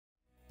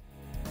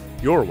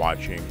You're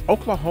watching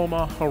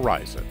Oklahoma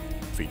Horizon,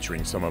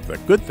 featuring some of the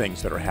good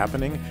things that are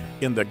happening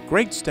in the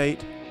great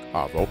state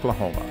of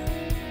Oklahoma.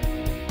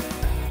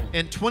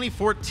 In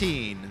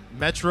 2014,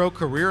 Metro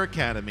Career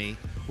Academy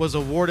was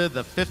awarded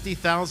the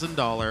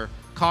 $50,000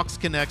 Cox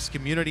Connects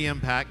Community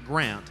Impact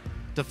Grant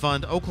to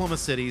fund Oklahoma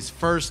City's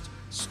first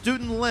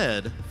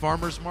student-led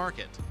farmers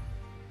market.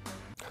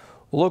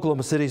 Well,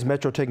 Oklahoma City's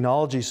Metro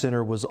Technology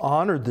Center was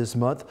honored this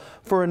month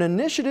for an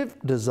initiative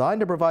designed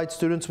to provide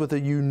students with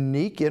a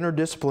unique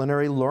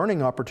interdisciplinary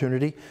learning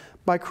opportunity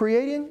by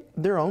creating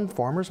their own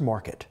farmers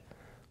market.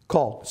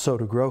 Called So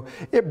to Grow,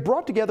 it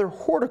brought together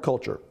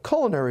horticulture,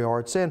 culinary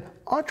arts, and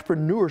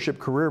entrepreneurship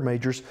career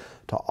majors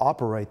to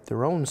operate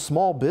their own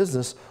small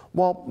business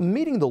while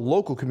meeting the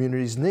local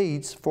community's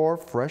needs for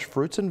fresh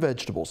fruits and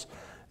vegetables.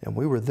 And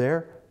we were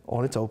there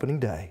on its opening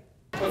day.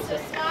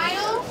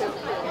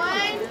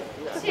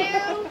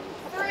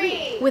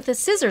 With a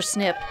scissor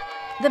snip,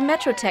 the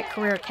Metro Tech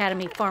Career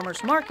Academy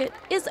Farmers Market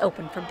is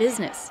open for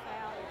business.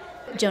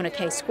 Jonah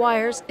K.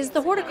 Squires is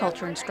the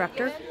horticulture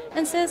instructor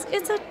and says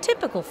it's a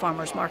typical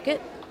farmers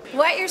market.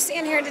 What you're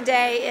seeing here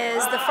today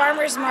is the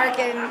farmers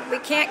market, and we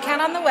can't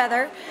count on the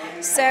weather,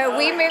 so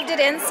we moved it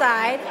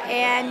inside,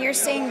 and you're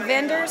seeing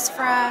vendors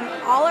from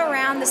all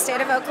around the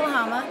state of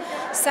Oklahoma.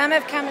 Some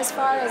have come as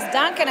far as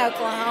Duncan,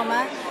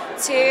 Oklahoma,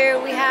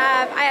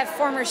 I have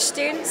former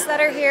students that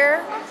are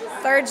here,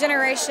 third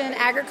generation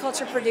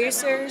agriculture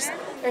producers.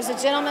 There's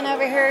a gentleman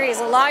over here, he's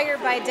a lawyer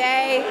by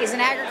day, he's an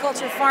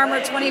agriculture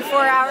farmer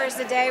 24 hours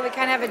a day. We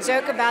kind of have a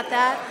joke about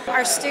that.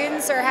 Our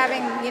students are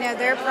having,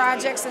 their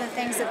projects and the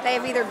things that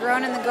they've either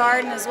grown in the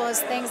garden as well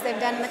as things they've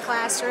done in the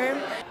classroom.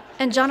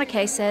 And Jonah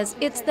K. says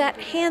it's that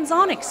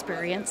hands-on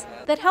experience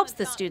that helps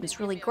the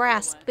students really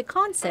grasp the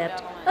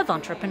concept of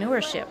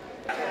entrepreneurship.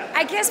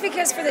 I guess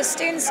because for the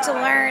students to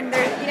learn,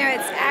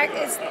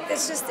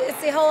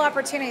 it's the whole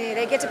opportunity.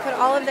 They get to put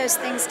all of those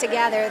things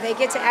together. They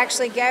get to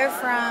actually go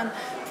from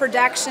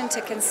production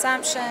to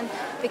consumption,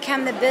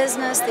 become the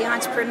business, the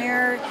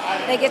entrepreneur.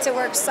 They get to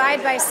work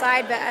side by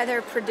side with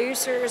other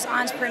producers,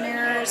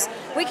 entrepreneurs.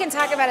 We can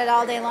talk about it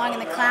all day long in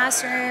the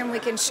classroom. We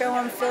can show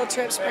them field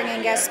trips, bring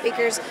in guest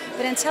speakers,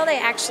 but until they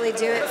actually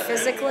do it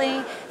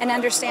physically and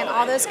understand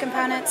all those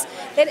components,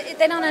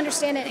 they don't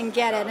understand it and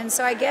get it. And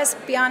so I guess,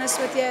 be honest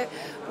with you,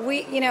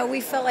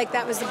 we felt like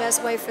that was the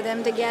best way for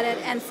them to get it,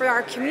 and for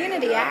our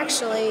community,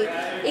 actually,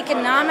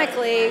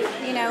 economically,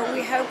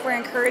 we hope we're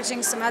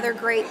encouraging some other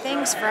great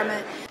things from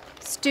it.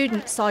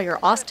 Student Sawyer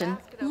Austin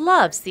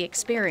loves the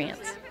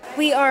experience.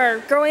 We are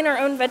growing our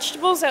own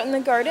vegetables out in the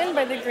garden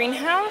by the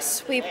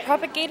greenhouse. We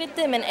propagated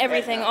them and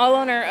everything all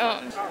on our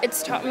own.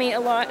 It's taught me a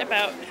lot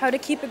about how to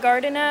keep a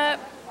garden up,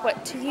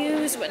 what to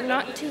use, what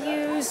not to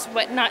use,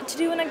 what not to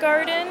do in a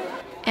garden.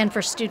 And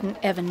for student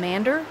Evan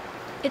Mander,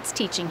 it's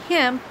teaching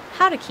him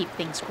how to keep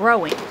things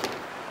growing.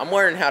 I'm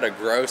learning how to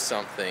grow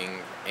something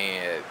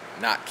and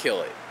not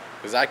kill it.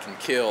 Because I can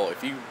kill,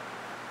 if you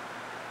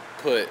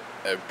put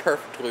a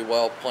perfectly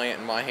well plant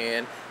in my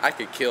hand, I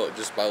could kill it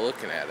just by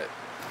looking at it.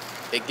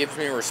 It gives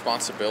me a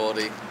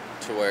responsibility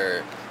to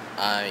where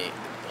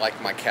like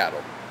my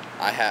cattle,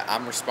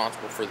 I'm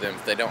responsible for them.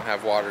 If they don't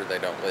have water, they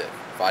don't live.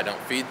 If I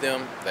don't feed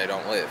them, they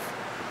don't live.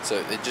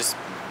 So it just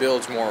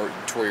builds more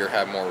to where you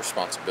have more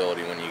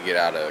responsibility when you get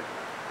out of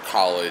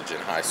college and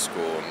high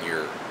school and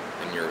you're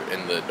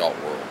in the adult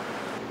world.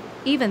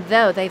 Even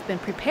though they've been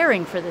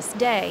preparing for this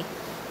day,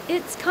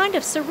 it's kind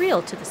of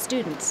surreal to the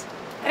students.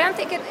 I don't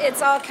think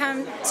it's all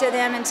come to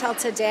them until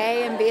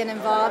today and being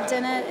involved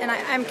in it, and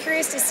I'm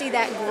curious to see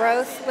that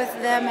growth with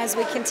them as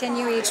we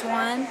continue each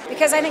one,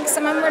 because I think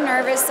some of them were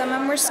nervous, some of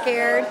them were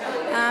scared.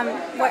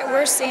 What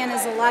we're seeing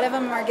is a lot of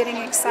them are getting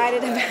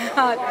excited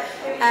about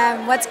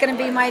what's going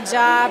to be my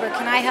job, or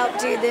can I help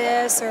do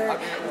this, or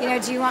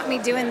do you want me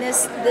doing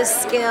this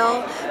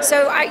skill?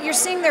 So you're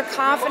seeing their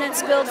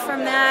confidence build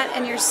from that,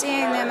 and you're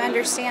seeing them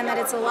understand that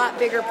it's a lot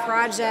bigger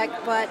project,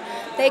 but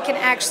they can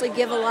actually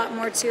give a lot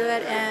more to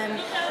it, and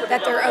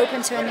that they're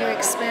open to a new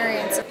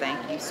experience.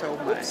 Thank you so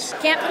much.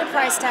 Can't put a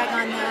price tag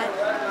on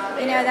that.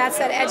 That's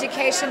that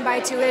education by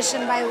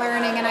tuition, by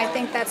learning, and I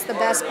think that's the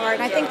best part.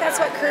 And I think that's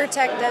what Career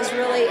Tech does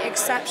really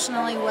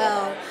exceptionally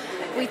well.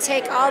 We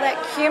take all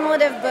that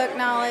cumulative book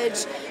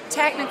knowledge,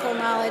 technical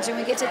knowledge, and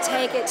we get to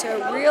take it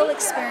to a real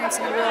experience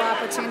and a real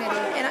opportunity.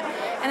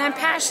 And I'm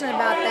passionate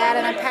about that,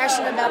 and I'm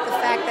passionate about the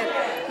fact that,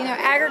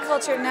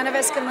 agriculture, none of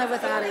us can live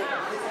without it.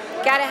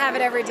 Got to have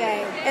it every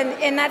day,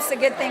 and that's the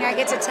good thing I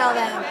get to tell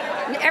them.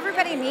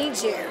 Everybody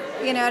needs you,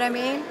 you know what I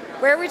mean?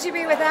 Where would you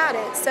be without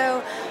it?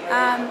 So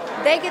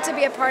they get to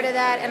be a part of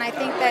that, and I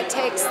think that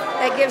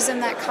gives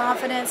them that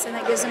confidence, and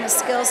that gives them a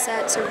skill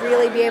set to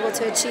really be able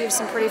to achieve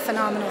some pretty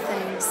phenomenal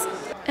things.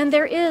 And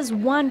there is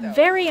one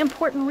very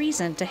important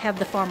reason to have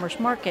the farmers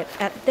market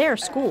at their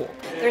school.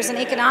 There's an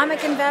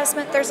economic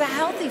investment, there's a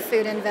healthy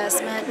food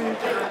investment,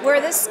 and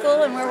where this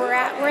school and where we're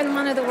at, we're in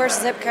one of the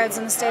worst zip codes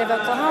in the state of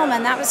Oklahoma,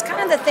 and that was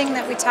kind of the thing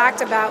that we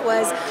talked about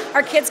was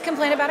our kids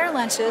complain about our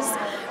lunches,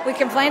 we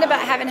complained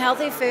about having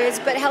healthy foods,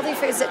 but healthy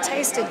foods that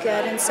tasted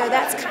good, and so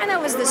that's kind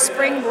of was the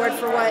springboard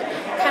for what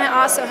kind of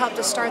also helped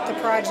us start the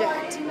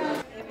project.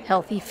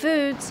 Healthy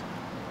foods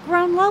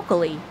grown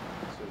locally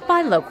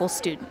by local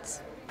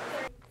students.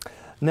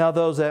 Now,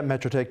 those at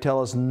Metro Tech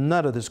tell us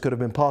none of this could have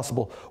been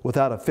possible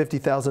without a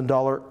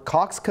 $50,000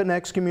 Cox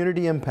Connects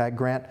Community Impact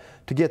Grant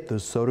to get the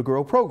Sow to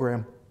Grow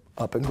program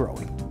up and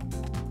growing.